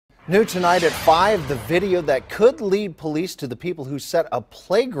New tonight at 5, the video that could lead police to the people who set a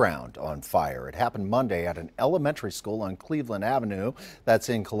playground on fire. It happened Monday at an elementary school on Cleveland Avenue that's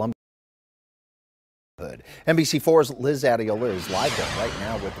in Columbia. NBC4's Liz Adiola is live there right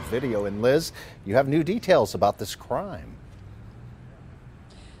now with the video. And Liz, you have new details about this crime.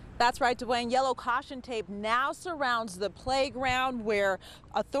 That's right, Dwayne. Yellow caution tape now surrounds the playground where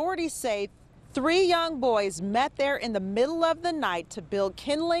authorities say 3 young boys met there in the middle of the night to build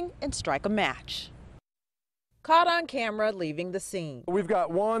kindling and strike a match. Caught on camera leaving the scene. We've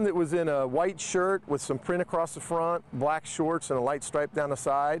got one that was in a white shirt with some print across the front, black shorts and a light stripe down the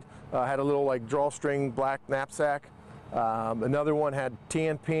side. Had a little drawstring black knapsack. Another one had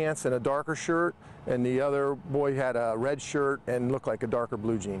tan pants and a darker shirt, and the other boy had a red shirt and looked like a darker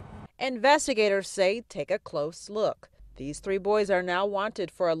blue jean. Investigators say take a close look. These 3 boys are now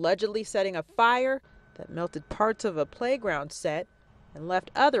wanted for allegedly setting a fire that melted parts of a playground set and left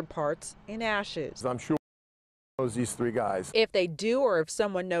other parts in ashes. I'm sure these 3 guys. If they do, or if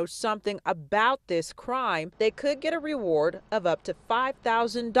someone knows something about this crime, they could get a reward of up to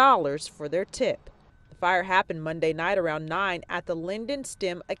 $5,000 for their tip. The fire happened Monday night around 9 at the Linden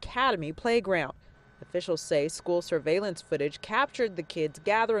Stem Academy playground. Officials say school surveillance footage captured the kids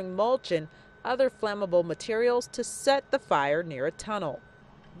gathering mulch and other flammable materials to set the fire near a tunnel.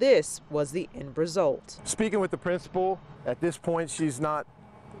 This was the end result. Speaking with the principal, at this point she's not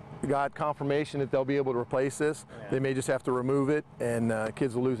got confirmation that they'll be able to replace this. They may just have to remove it, and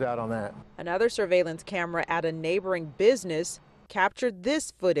kids will lose out on that. Another surveillance camera at a neighboring business captured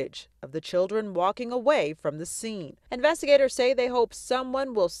this footage of the children walking away from the scene. Investigators say they hope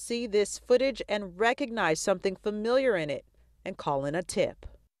someone will see this footage and recognize something familiar in it and call in a tip.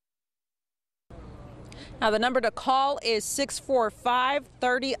 Now, the number to call is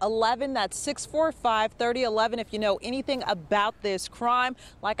 645-3011. That's 645-3011 if you know anything about this crime.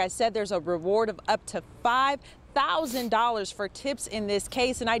 Like I said, there's a reward of up to $5,000 for tips in this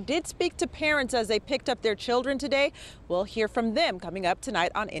case. And I did speak to parents as they picked up their children today. We'll hear from them coming up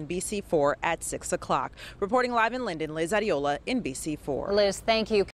tonight on NBC4 at 6 o'clock. Reporting live in Linden, Liz Adiola, NBC4. Liz, thank you.